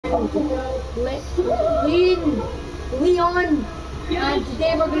Leon, and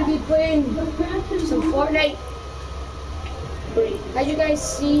today we're going to be playing some Fortnite. As you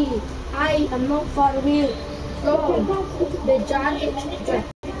guys see, I am not far away from the giant.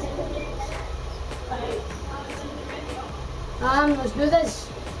 Let's do this.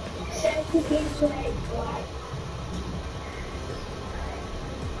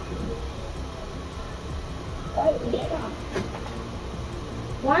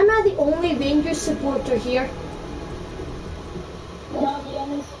 Why am I the only Rangers supporter here?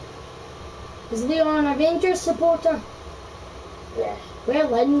 Is Leon a Rangers supporter? Yes. Well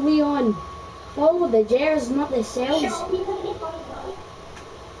then, Leon, follow the Jers, not the cells.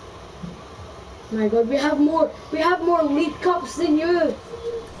 My God, we have more League Cups than you.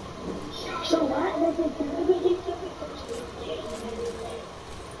 So what?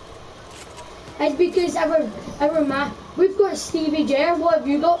 It's because our man, we've got Stevie Jer. What have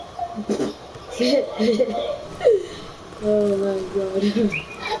you got? Oh my God.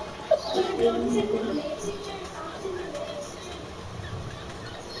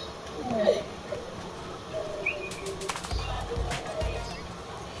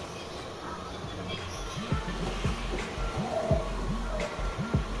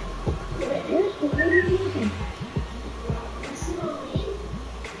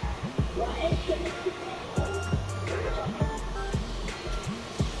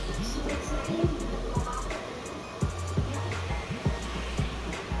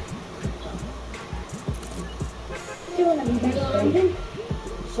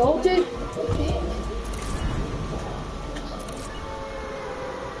 Salty?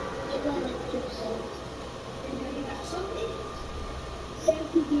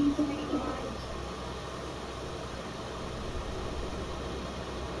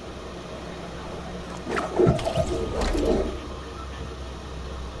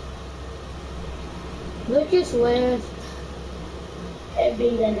 Lucas left. Every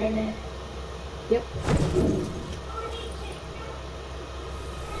internet. Yep.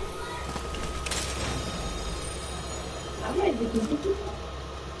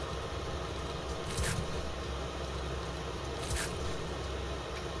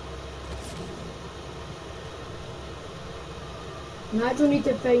 Now I do need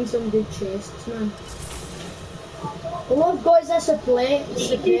to find some good chests, man. All I've got is a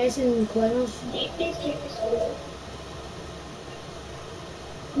suppressing climbers.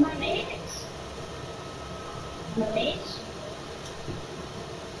 My mates. My mates.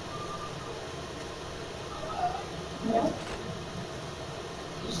 No.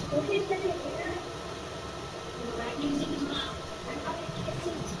 Just look at the here.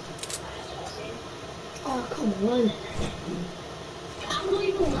 Oh, come on. I'm not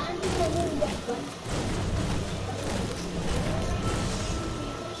even landing on one yet, but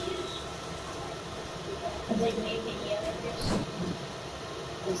like maybe the other person.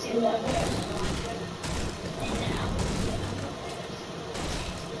 Let's see what and now.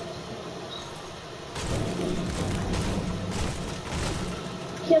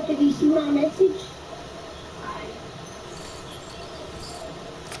 So did you see my message?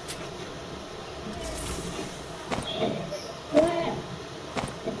 Where?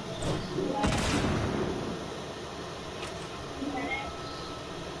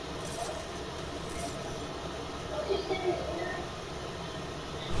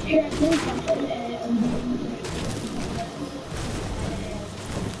 Here, I think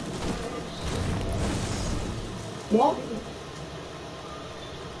What?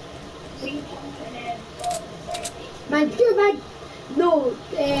 Man, no,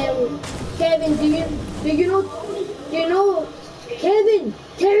 Kevin, do you know, Kevin,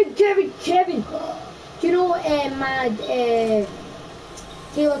 do you know,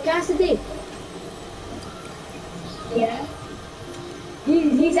 Taylor Cassidy? yeah.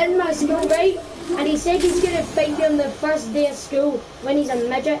 He's in my school, right? And he said he's gonna fight me on the first day of school when he's a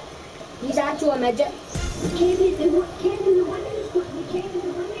midget. He's actually a midget.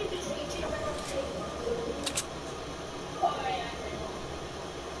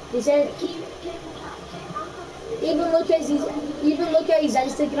 He said, even look at his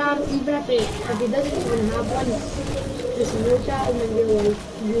Instagram, even if he doesn't even have one, just look at him in real life.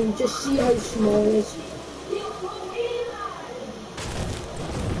 You'll just see how small he is.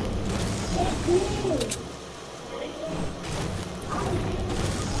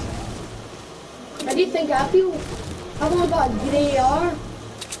 How do you think I feel? I've only got a grey R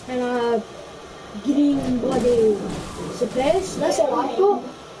and a green bloody suppress. That's all I've got.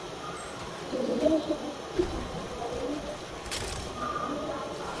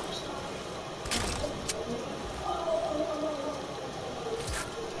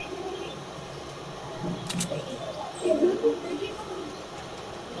 I'm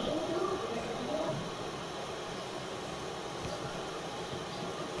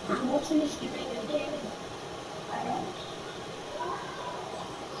watching this video.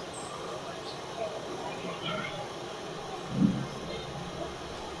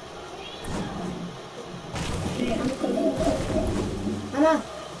 Anna,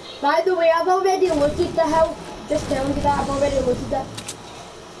 by the way, I've already looked at the hill. Just telling you that I've already looked at it.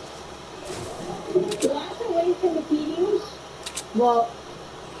 Do I have to wait for materials? What?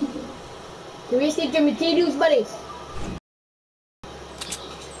 You wasted your materials, buddy.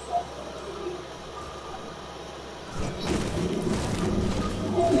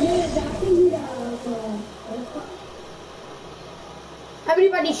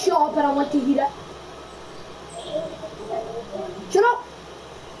 Everybody shut up and I want to hear it. Shut up!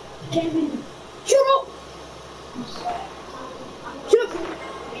 Kevin. Shut up! Shut up!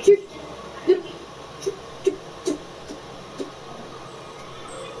 Shut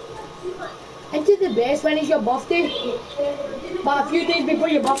Into the best when it's your birthday. But a few days before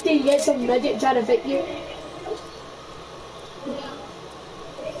your birthday you get some midget trying to fit you.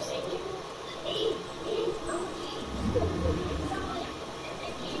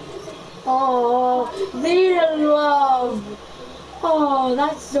 Oh, they're in love. Oh,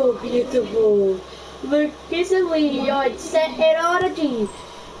 that's so beautiful. Look, kissingly, your origin.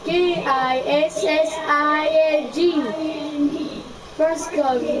 Kissing. First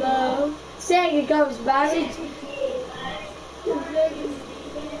comes love, second comes marriage.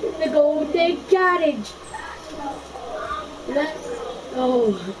 The golden carriage. Let's,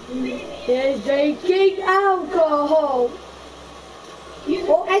 oh, there's drinking alcohol.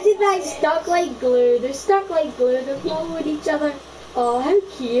 Oh, isn't that stuck like glue? They're stuck like glue. They're following each other. Oh, how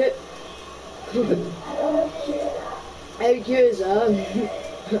cute. How cute is that?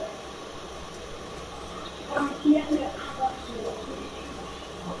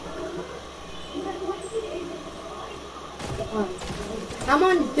 I'm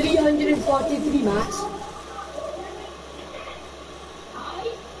on 343 mats.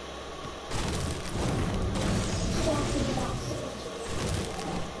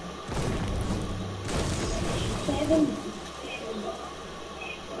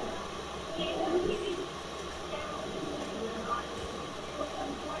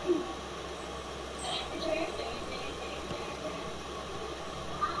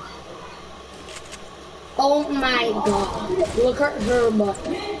 Oh my god, look at her butt.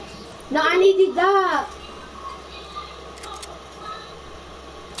 No, I needed that.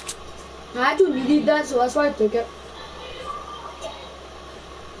 I actually needed that, so that's why I took it.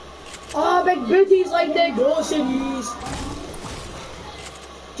 Oh, big booties like the groceries.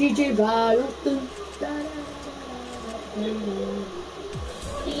 GG Valton.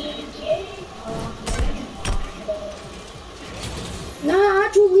 Nah,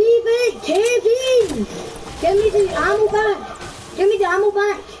 actually leave it, Kevin. Give me the ammo back. Give me the ammo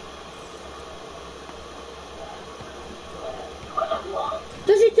back.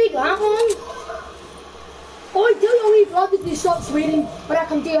 Does it take that long? Oh, I tell you how many blood did you stop swearing when I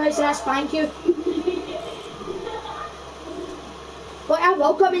come to your house and I spank you? But I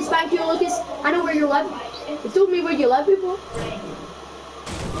will come and spank you, Lucas. I know where you live. You told me where you live before.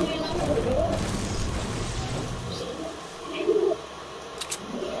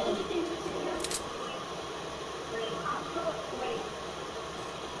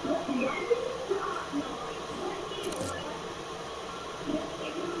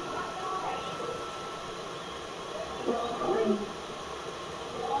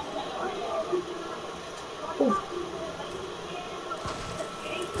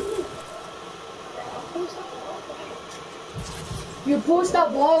 You post that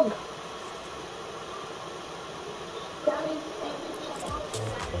vlog.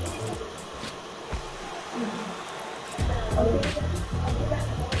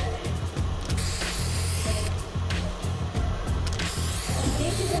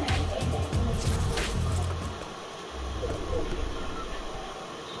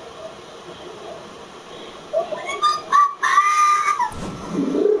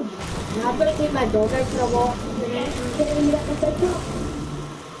 I'm gonna take my dog out for a walk.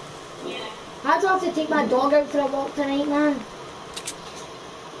 How do I have to take my dog out for a walk tonight, man?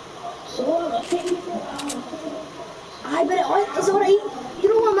 Aye, but it's alright. You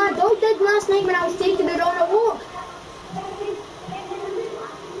know what my dog did last night when I was taking her on a walk?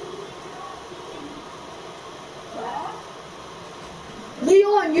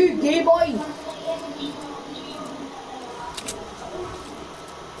 Leon, you gay boy!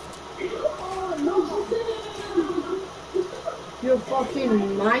 You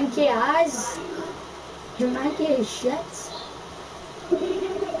fucking manky ass! Monkey is shit.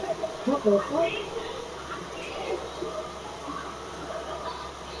 What the fuck?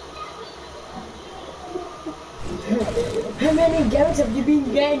 How many girls have you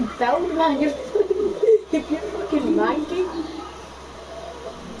been getting filmed, man? You're if you're fucking monkey.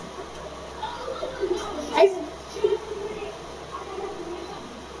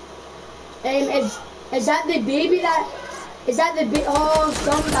 Is that the baby that? Is that the baby? Oh,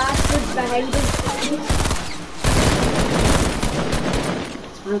 some bastards behind us.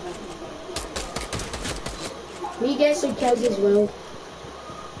 We get some kills as well.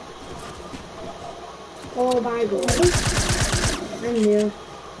 Oh my god. I'm there.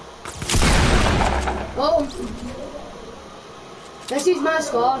 Oh! This is my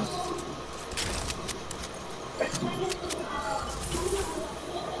score.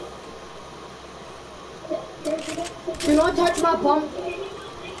 Do not touch my pump.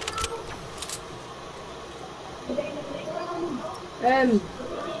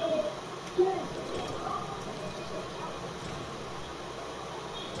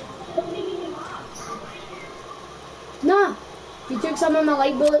 Nah, you took some of my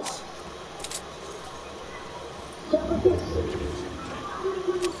light bullets.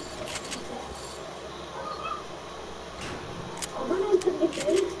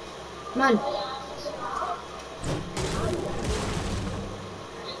 Man.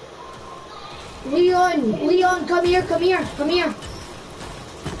 Leon, come here.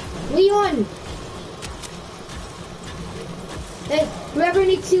 Leon. Hey, whoever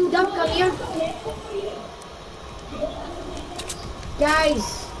needs sealed up, come here.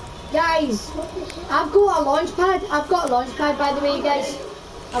 Guys, I've got a launch pad. By the way, guys.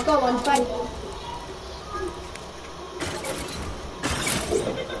 I've got a launch pad.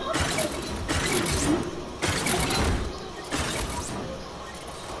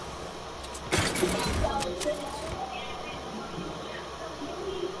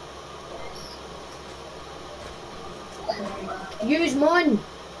 Use mine.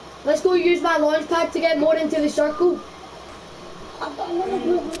 Let's go use my launch pad to get more into the circle.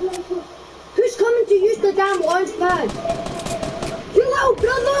 Who's coming to use the damn launch pad? You little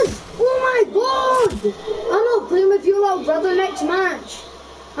brothers! Oh my god! I'm not playing with your little brother next match.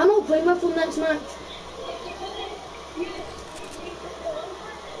 I'm not playing with him next match.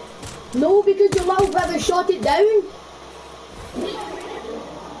 No, because your little brother shot it down.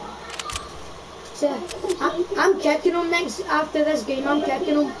 So, I'm kicking him next, after this game, I'm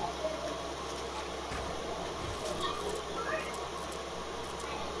kicking him.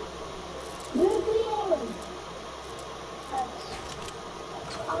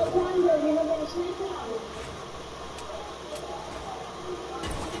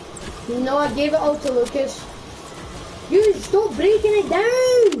 No, I gave it all to Lucas. You stop breaking it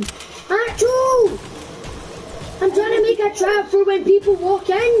down! Achoo! I'm trying to make a trap for when people walk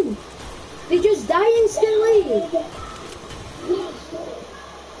in. They just die instantly.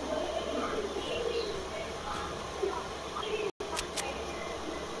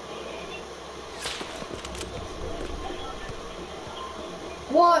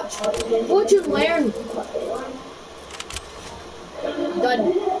 Watch and learn. Done.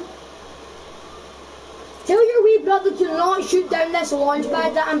 Tell your wee brother to not shoot down this launch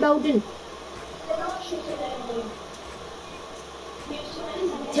pad that I'm building.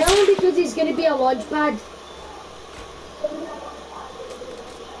 Tell him because it's going to be a launch pad.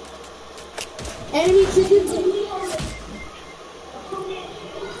 Enemy shooting.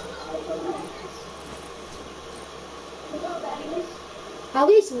 At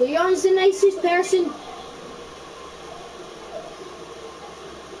least Leon's the nicest person.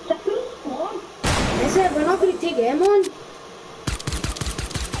 Is it? We're not going to take him on.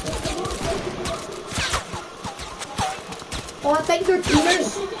 Oh, I think they're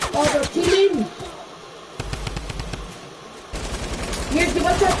teamers. Oh, they're teaming. Here's the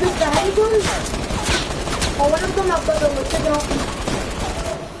what's that push behind them. Oh, one of them I've got the looking off.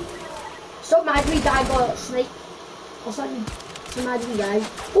 So mad we die got snake or something. So mad we die.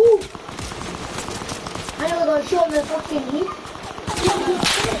 Ooh! I nearly got shot in the fucking heat.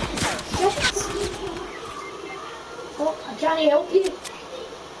 Shit! Oh, I can't help you.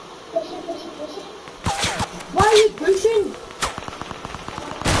 Why are you pushing?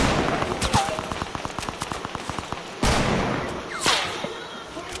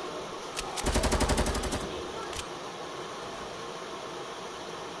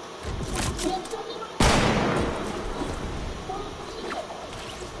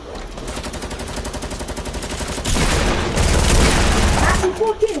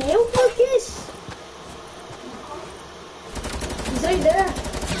 Fucking hell, Lucas! He's right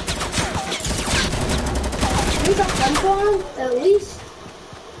some for him, at least.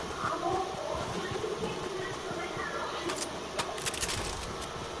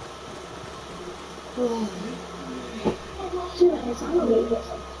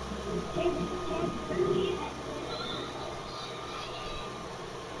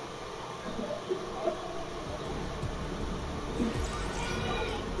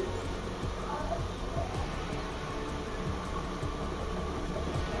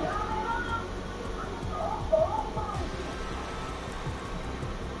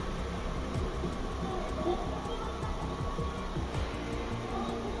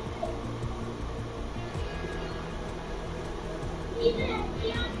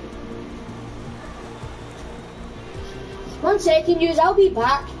 One second, yous, I'll be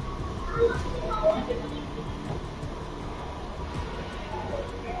back.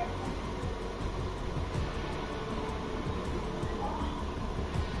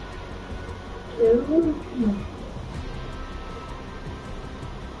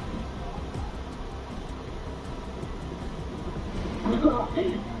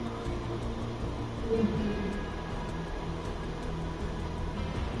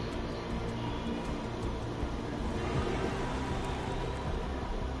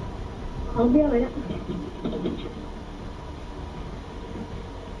 I'll be a minute.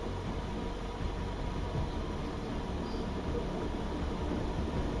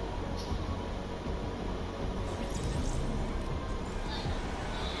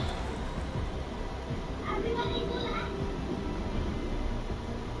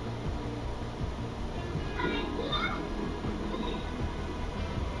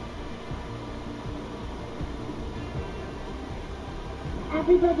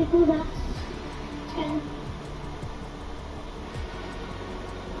 Everybody pull up.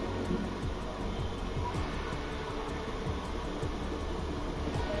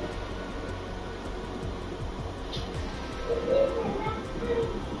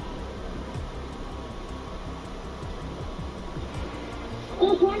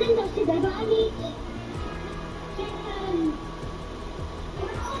 Los guardias no se daban.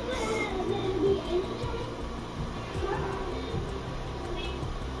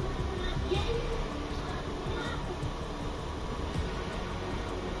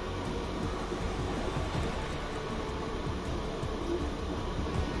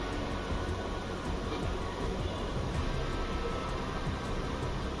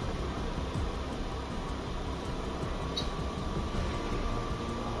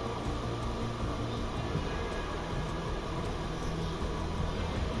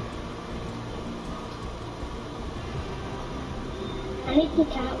 I need to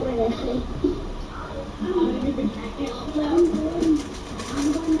chat with Leslie.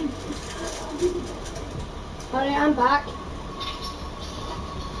 Alright, I'm back.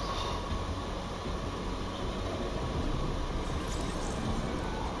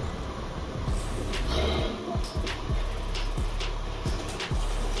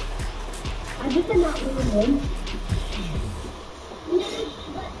 I just did not really win.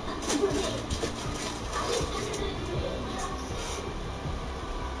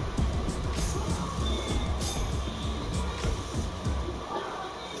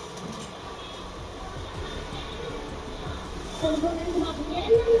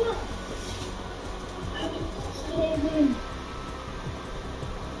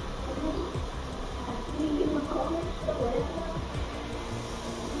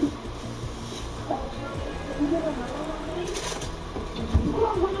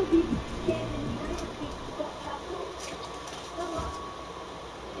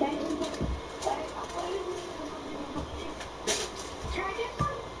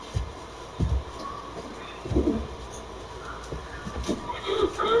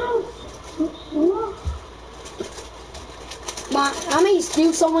 I might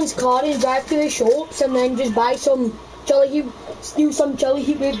steal someone's car and drive to the shops and then just buy some chili heat, steal some chili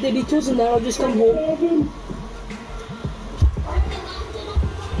heat with Doritos and then I'll just come home.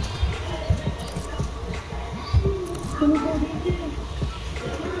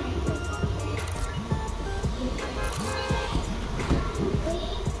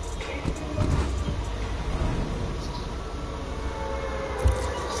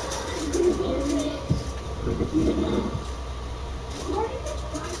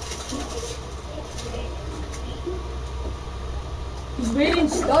 He's wearing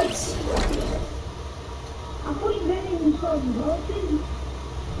studs. I thought you were in some Jordans.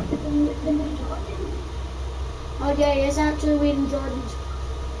 Oh yeah, he is actually wearing Jordans.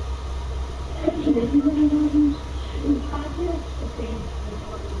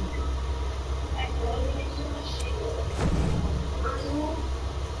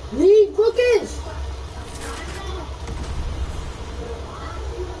 Leave, Lucas!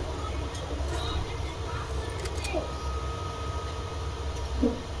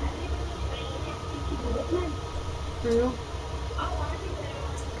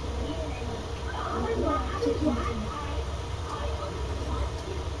 We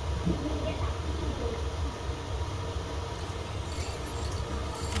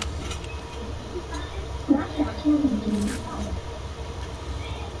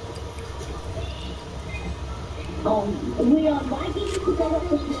are liking to go up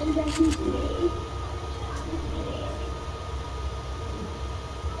to the today.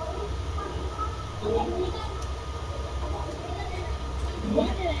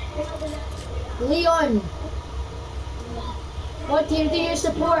 Leon, what team do you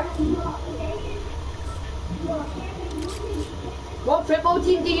support? What football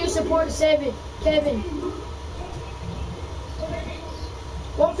team do you support, Kevin?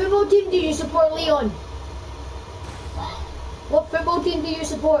 What football team do you support, Leon? What football team do you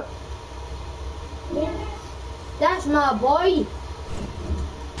support? That's my boy.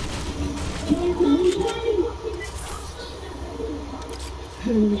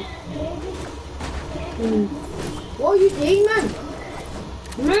 What are you doing, man?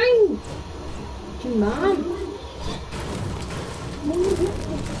 Man! Come on.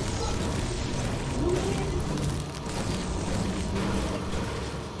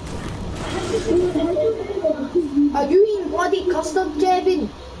 Are you eating bloody custard, Kevin?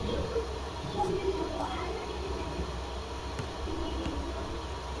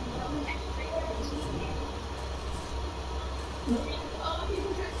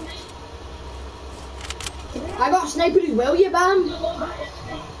 I got a sniper as well, you bam.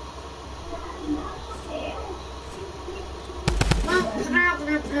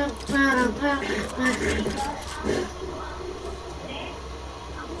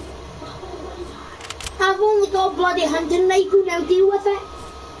 I've only got a bloody hunting rifle, now deal with it.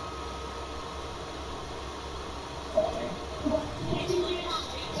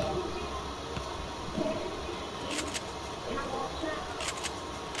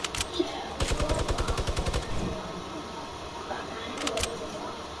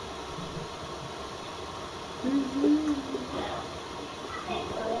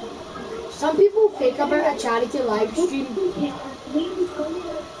 Some people fake about a charity live stream.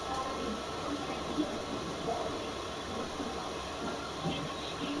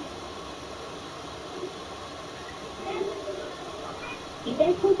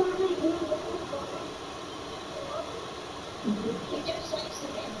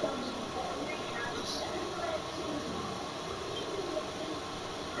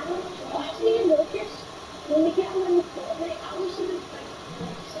 When we get on the Fortnite, I was in the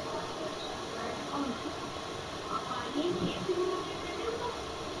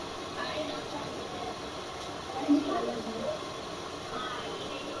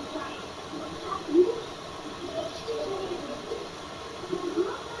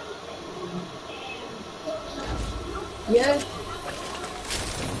Yeah.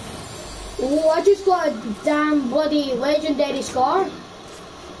 Oh, I just got a damn bloody legendary scar.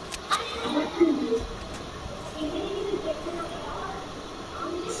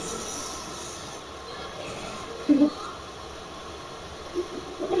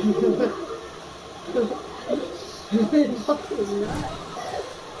 What is that?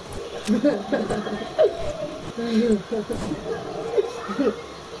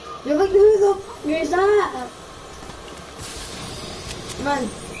 You're like, who the f is that? Man.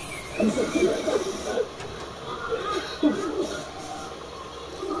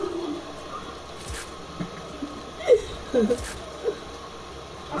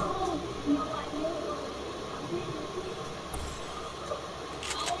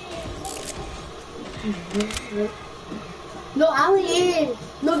 No, Ali.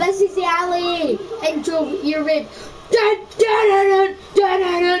 No, this is the Ali. Intro ear rape.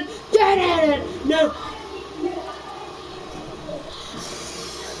 No.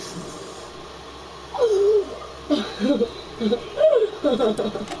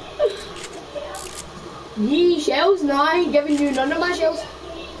 Yee, shells? No, I ain't giving you none of my shells.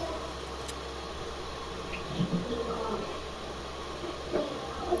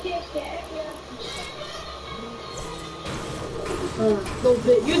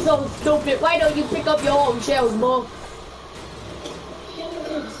 Stupid, you're so stupid. Why don't you pick up your own shells, Mom?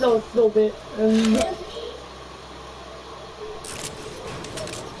 So stupid.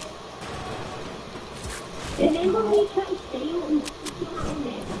 Remember we tried to stay on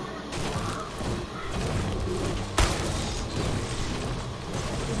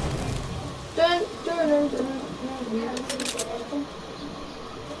Dun, dun, dun, dun, dun.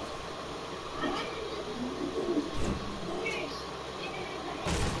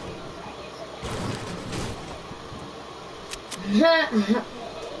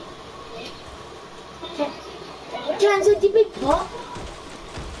 Cancel the big pot.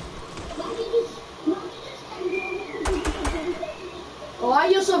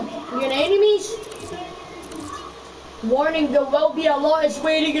 Warning, there will be a lot of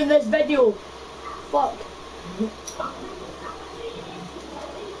swearing in this video. Fuck.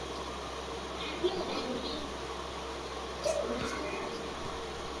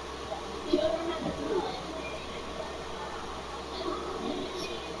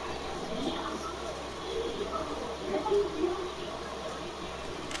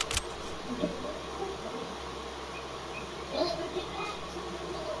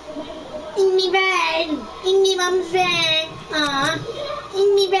 In my bed, in my mom's bed, in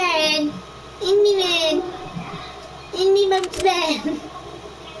my bed, in my bed, in my mom's bed.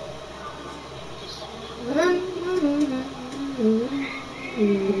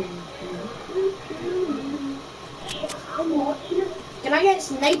 Can I get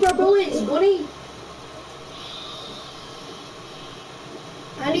sniper bullets, buddy?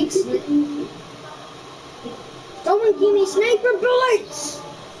 I need someone give me sniper bullets!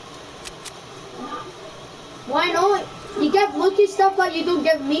 Why not? You give Lucky stuff but you don't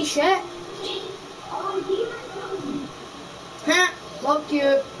give me shit. Huh? Fuck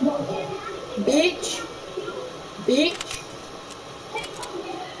you. Bitch. Bitch.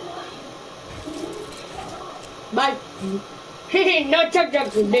 Bye. No chuck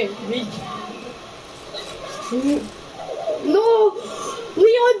today, bitch. No!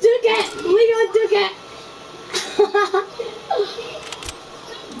 Leon took it! Leon took it!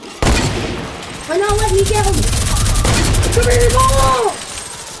 Why not let me get him? Come here, Molo!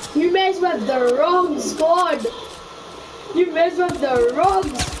 You messed with the wrong squad. You messed with the wrong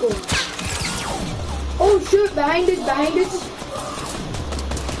squad. Oh shoot, behind us, behind us.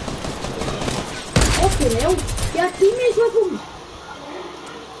 Fucking hell. Your teammates with him.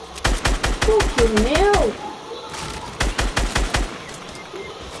 Fucking hell.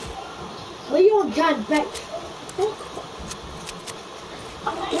 Leon can't back.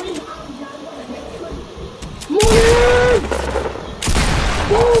 Move!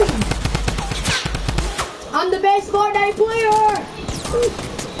 Boom! I'm the best Fortnite player!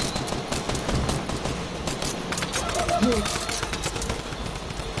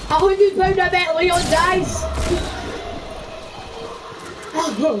 £100 I bet Leon dies!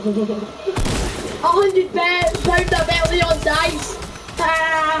 £100 I bet Leon dies!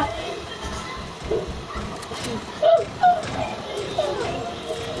 Ah.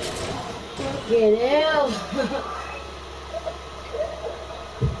 Fucking hell!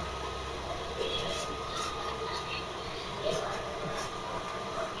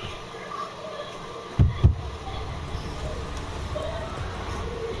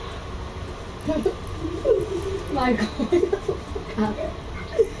 My God,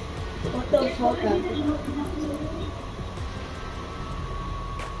 what the fuck happened?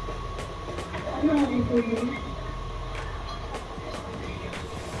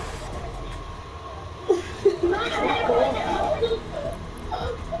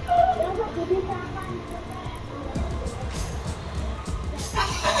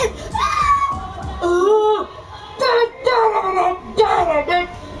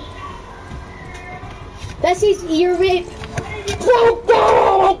 This is ear rape.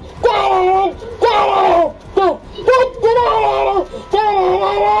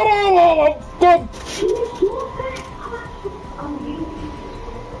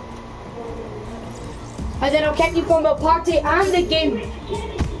 And then I'll kick you from the party and the game.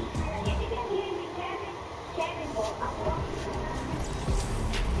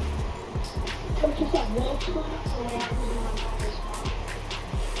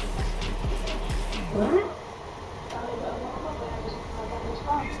 What?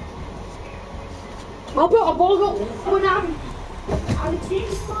 I'll put a ball up on him.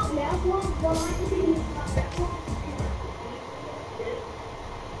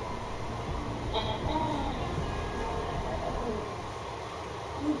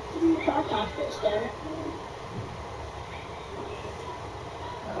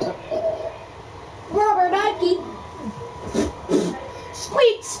 Rubber ducky.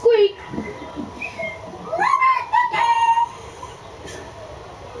 Squeak, squeak. Rubber ducky.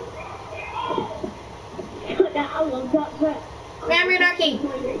 Rubber ducky.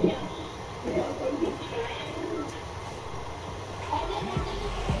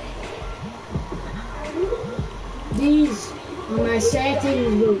 These are my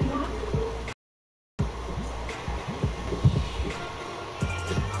settings.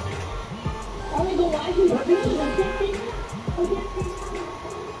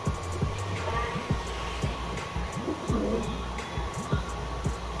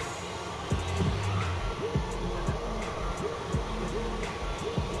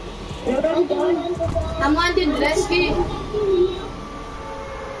 I'm landing this gate.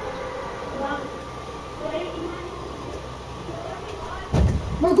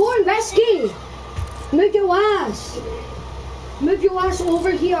 on, Rescue! Move your ass! Move your ass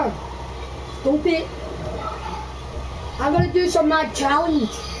over here! Stop it! I'm gonna do some mad challenge.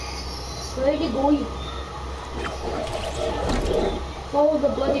 Where you go? Follow the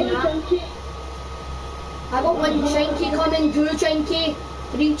bloody map. I got 1 chinky coming, 2 chinky,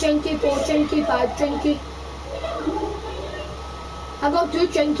 3 chinky, 4 chinky, 5 chinky. I got 2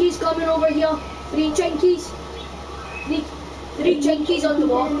 chinkies coming over here. 3 chinkies. 3 chinkies on the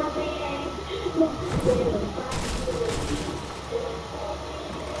wall.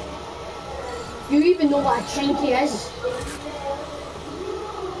 You even know what a chinky is?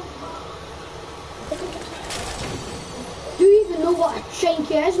 Do you even know what a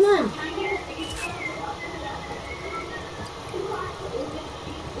chinky is, man?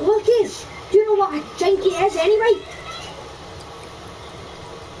 Lucas, do you know what a chinky is anyway?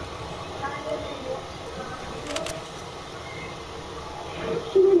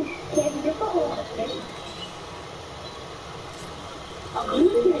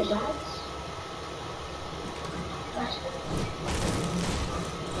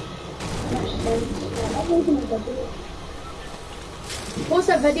 Post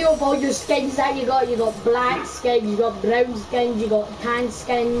a video of all your skins that you got. You got black skins, you got brown skins, you got tan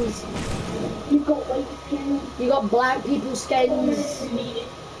skins. You got white skins. You got black people skins.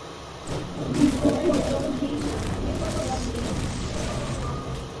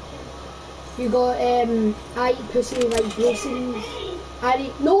 You got I eat pussy like groceries. I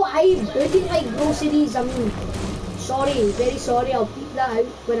eat booty like groceries. I mean, sorry, very sorry. I'll beep that out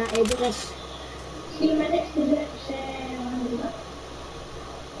when I edit this. 3 minutes to this.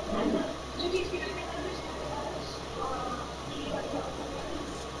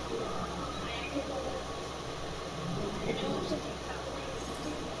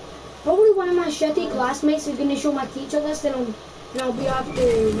 Probably one of my shitty classmates is going to show my teacher this, and I'll be after,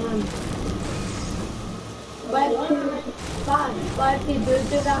 man. But if they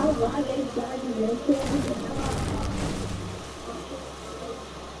do that,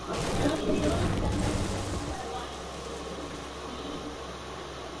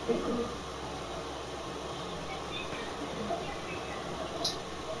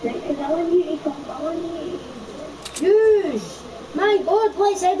 Use! My God,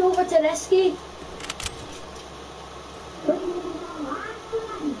 let's head over to Risky.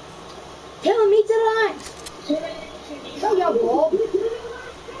 Tell me to relax. Shut your gob.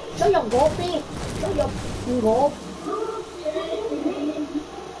 Shut your gob, mate. Shut your gob.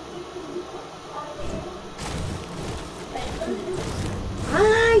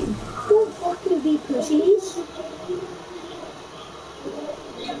 Aye! Don't fucking be pussies.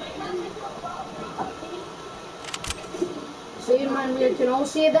 Say, man, we can all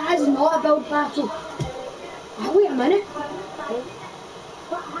say that is not about battle. Oh, wait a minute.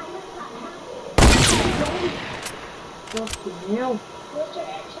 Fucking hell.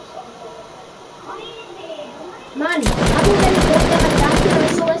 Man, I don't really want them attacking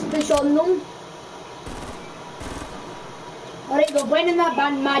us, so let's push on them. Alright, we're winning that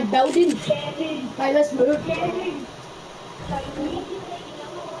mad building. Right, let's move.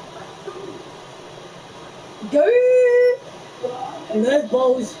 Go!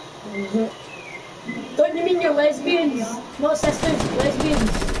 Lesbos. Don't you mean you're lesbians? Not sisters,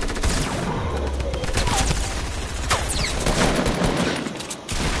 lesbians.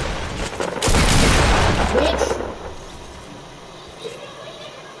 Bitch.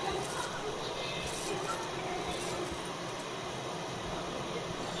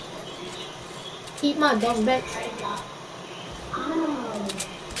 Eat my dust, bitch.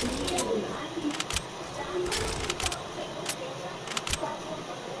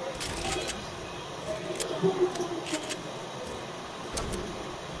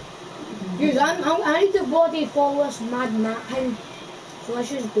 Dude, I need to body follow this mad map hound. So let's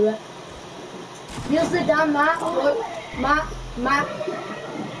just do it. Here's the damn map, look. Map.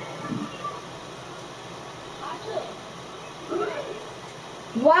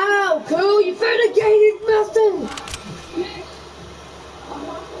 Wow, cool, you found a gated mountain!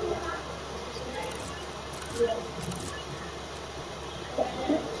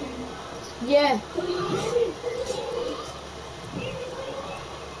 Yeah.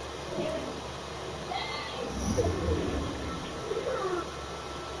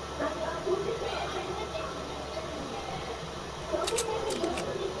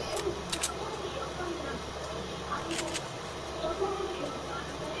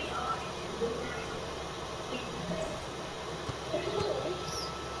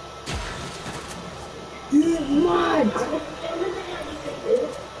 You're mad!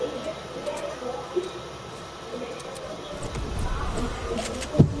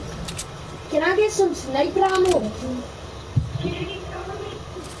 sniper ammo.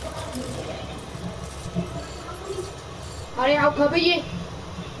 Alright, I'll cover you.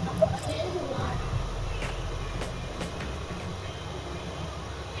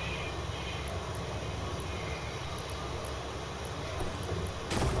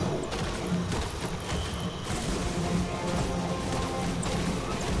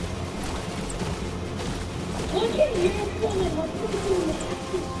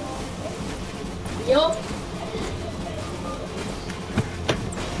 Yup.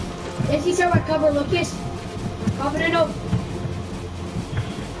 This is how I cover Lucas. Covering up.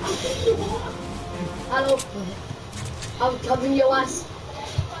 Hello. I'm covering your ass.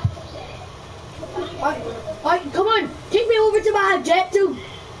 Alright, come on. Take me over to my objective.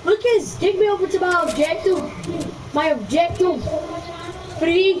 Lucas, take me over to my objective. My objective.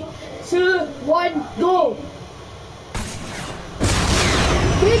 3, 2, 1, go.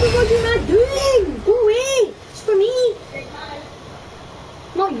 Baby, what are you not doing? Go away. It's for me.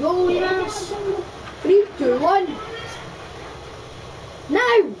 Not your ass. 3, 2, 1.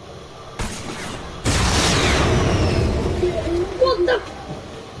 Now. What the?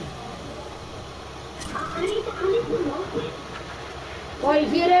 What are you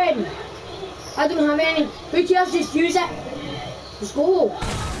hearing? I don't have any. Who cares? Just use it. Let's go.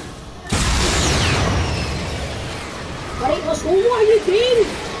 Alright, let's go. What are you doing?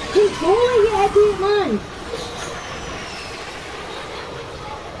 Control it, you idiot, man.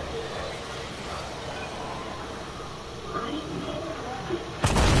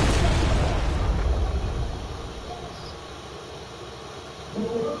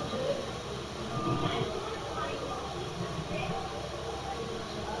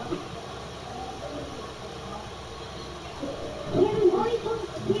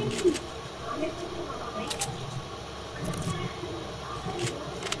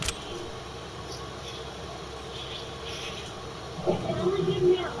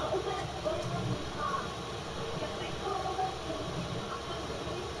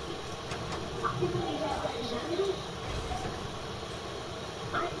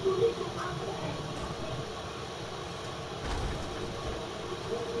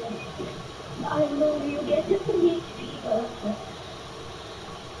 I know you get to the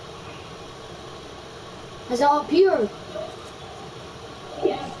Is it up here?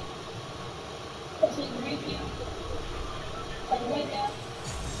 Yeah. This is right here. Like right there.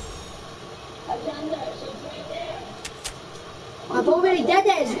 I've done that, so it's right there. I've already did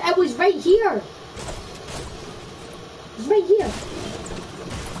it. It was right here. It's right here.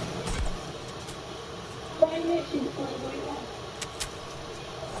 Five missions, like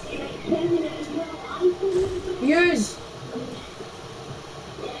Use.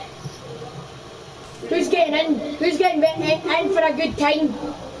 Who's getting in? Who's getting in for a good time?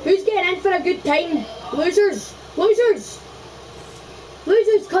 Who's getting in for a good time? Losers! Losers!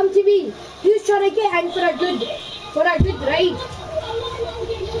 Losers, come to me! Who's trying to get in for a good ride?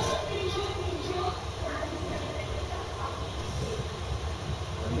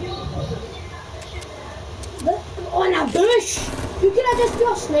 On a bush! You could have just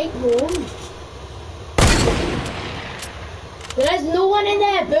got sniped home. There is no one in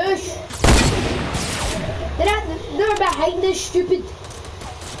that bush. They're behind this stupid.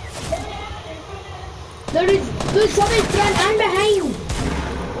 There's somebody front and behind.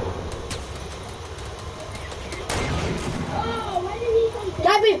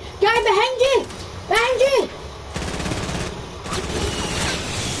 Guy behind you! Behind you!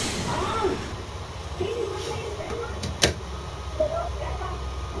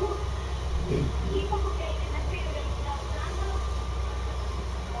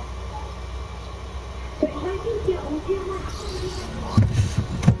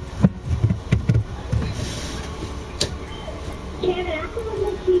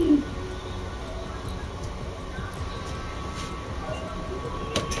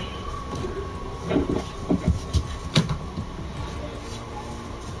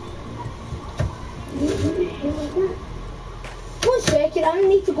 One second, I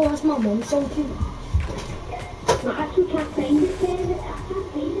need to go ask my mum something. I actually can't find it there. I can't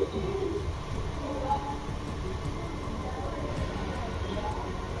find it.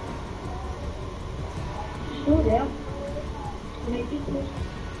 It's still there. Maybe it's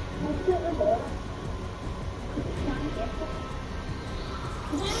at the bottom. Can't get it.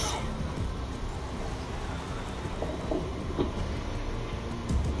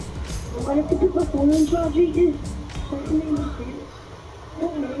 I'm gonna have to put my phone on charge right now. Doesn't make no sense. I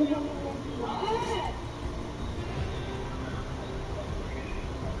don't know how long.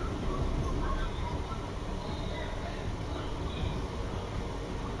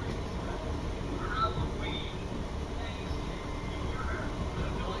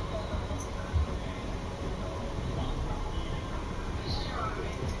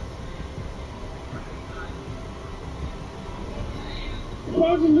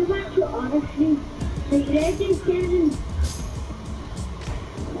 Kevin, you actually honestly, the legend Kevin.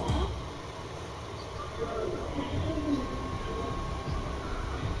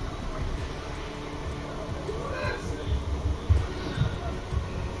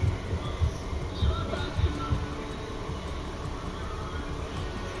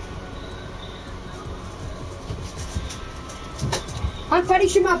 I'm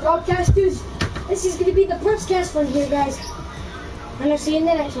finishing my broadcast, dudes. This is gonna be the first cast one here, guys. And I'll see you in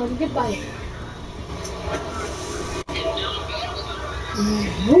the next one. Goodbye.